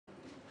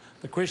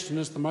The question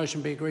is the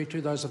motion be agreed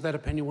to. Those of that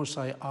opinion will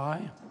say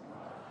aye.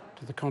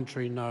 To the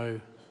contrary, no.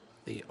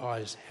 The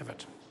ayes have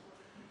it.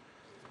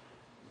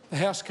 The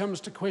House comes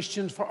to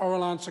questions for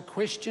oral answer.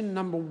 Question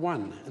number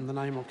 1 in the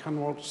name of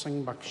Kanwaljit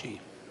Singh Bakshi.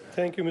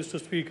 Thank you, Mr.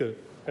 Speaker.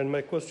 And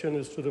my question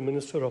is to the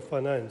Minister of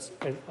Finance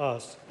and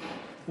asks,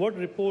 what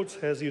reports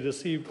has he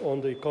received on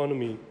the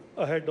economy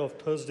ahead of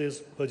Thursday's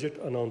budget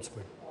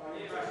announcement?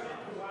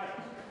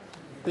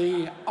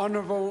 The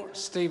Honourable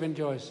Stephen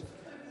Joyce.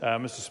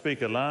 Mr.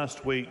 Speaker,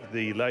 last week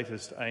the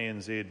latest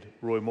ANZ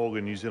Roy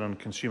Morgan New Zealand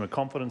Consumer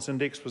Confidence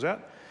Index was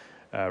out.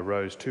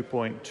 Rose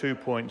 2.2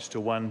 points to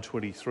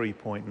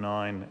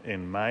 123.9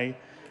 in May.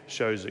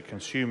 Shows that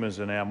consumers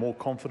are now more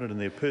confident in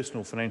their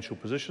personal financial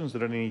positions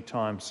than at any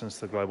time since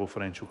the global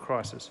financial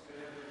crisis.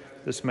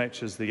 This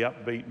matches the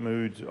upbeat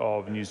mood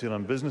of New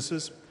Zealand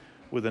businesses,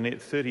 with a net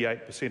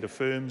 38% of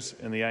firms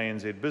in the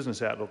ANZ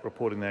Business Outlook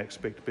reporting they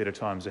expect better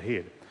times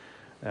ahead.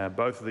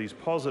 Both of these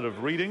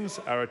positive readings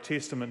are a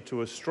testament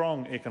to a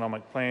strong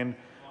economic plan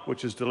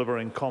which is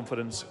delivering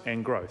confidence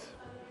and growth.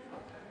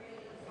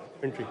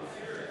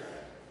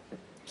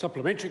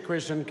 Supplementary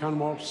question,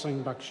 Kanwaljit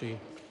Singh Bakshi.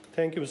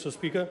 Thank you, Mr.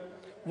 Speaker.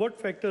 What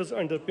factors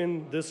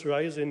underpin this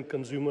rise in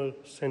consumer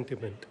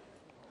sentiment?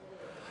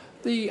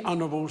 The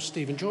Honourable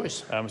Stephen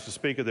Joyce. Mr.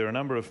 Speaker, there are a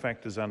number of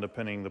factors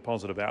underpinning the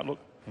positive outlook,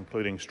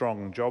 including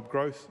strong job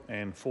growth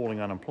and falling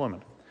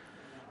unemployment.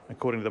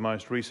 According to the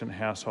most recent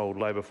Household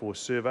Labour Force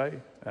survey,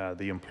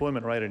 the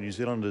employment rate in New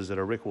Zealand is at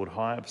a record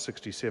high of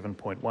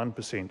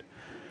 67.1%,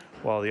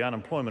 while the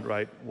unemployment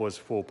rate was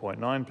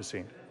 4.9%.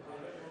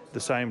 At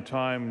the same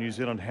time, New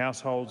Zealand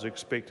households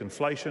expect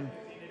inflation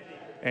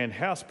and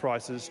house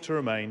prices to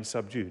remain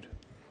subdued.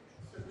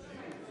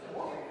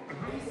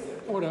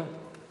 Order.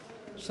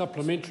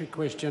 Supplementary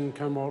question,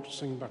 Kanwaljit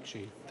Singh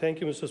Bakshi.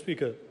 Thank you, Mr.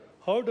 Speaker.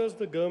 How does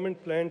the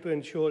government plan to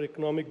ensure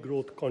economic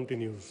growth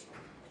continues?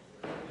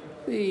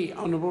 The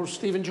Honourable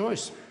Stephen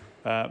Joyce.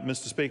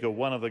 Mr. Speaker,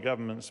 one of the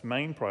government's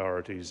main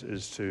priorities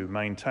is to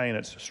maintain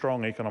its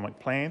strong economic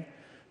plan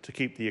to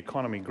keep the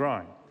economy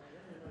growing.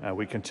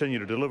 We continue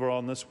to deliver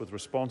on this with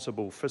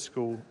responsible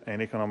fiscal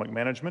and economic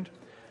management,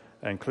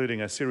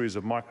 including a series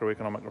of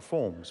microeconomic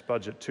reforms.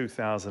 Budget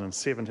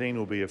 2017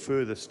 will be a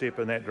further step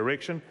in that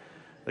direction.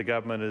 The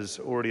government has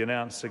already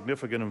announced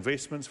significant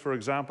investments, for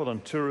example,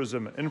 in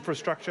tourism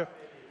infrastructure,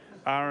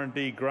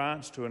 R&D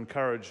grants to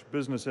encourage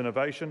business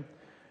innovation,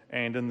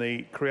 and in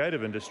the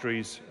creative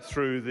industries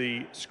through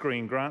the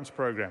Screen Grants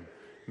program.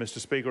 Mr.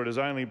 Speaker, it is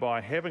only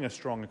by having a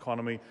strong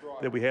economy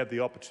that we have the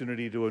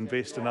opportunity to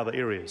invest in other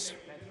areas.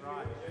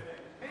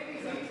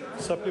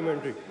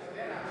 Supplementary.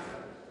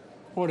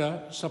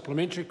 Order.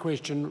 Supplementary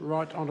question.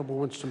 Right Honourable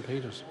Winston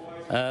Peters.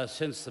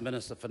 Since the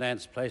Minister of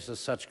Finance places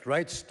such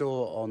great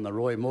store on the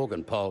Roy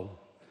Morgan poll,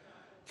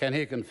 can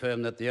he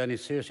confirm that the only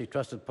seriously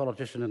trusted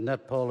politician in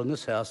that poll in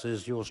this House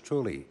is yours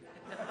truly?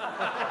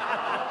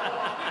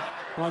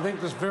 Well, I think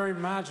there's very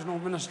marginal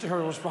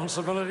ministerial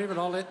responsibility, but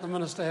I'll let the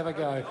Minister have a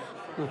go.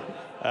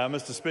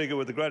 Mr. Speaker,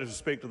 with the greatest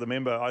respect to the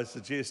member, I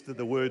suggest that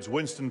the words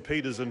Winston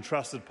Peters and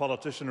trusted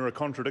politician are a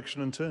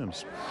contradiction in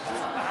terms.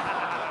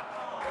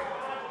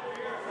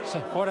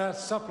 Order.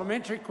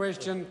 Supplementary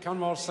question,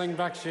 Kanwaljit Singh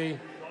Bakshi.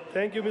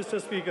 Thank you,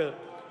 Mr. Speaker.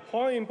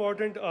 How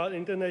important are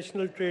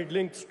international trade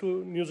links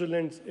to New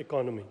Zealand's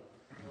economy?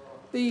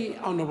 The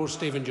Honourable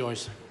Stephen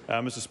Joyce.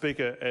 Mr.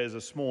 Speaker, as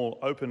a small,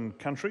 open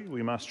country,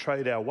 we must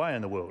trade our way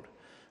in the world.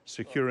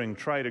 Securing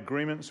trade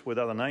agreements with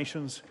other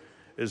nations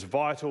is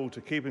vital to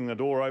keeping the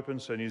door open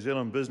so New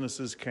Zealand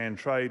businesses can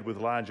trade with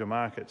larger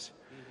markets.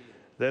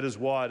 That is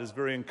why it is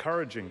very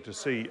encouraging to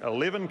see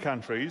 11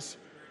 countries,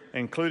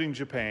 including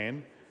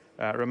Japan,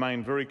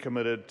 remain very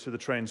committed to the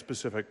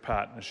Trans-Pacific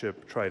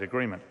Partnership Trade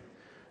Agreement.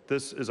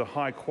 This is a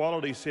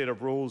high-quality set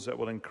of rules that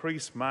will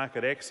increase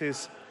market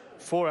access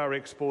for our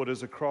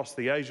exporters across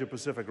the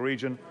Asia-Pacific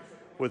region,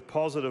 with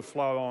positive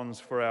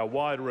flow-ons for our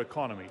wider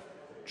economy.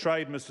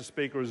 Trade, Mr.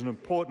 Speaker, is an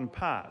important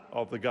part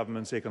of the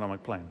government's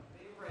economic plan.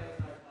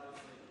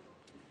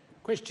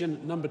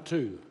 Question number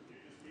 2,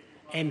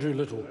 Andrew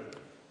Little.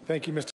 Thank you, Mr.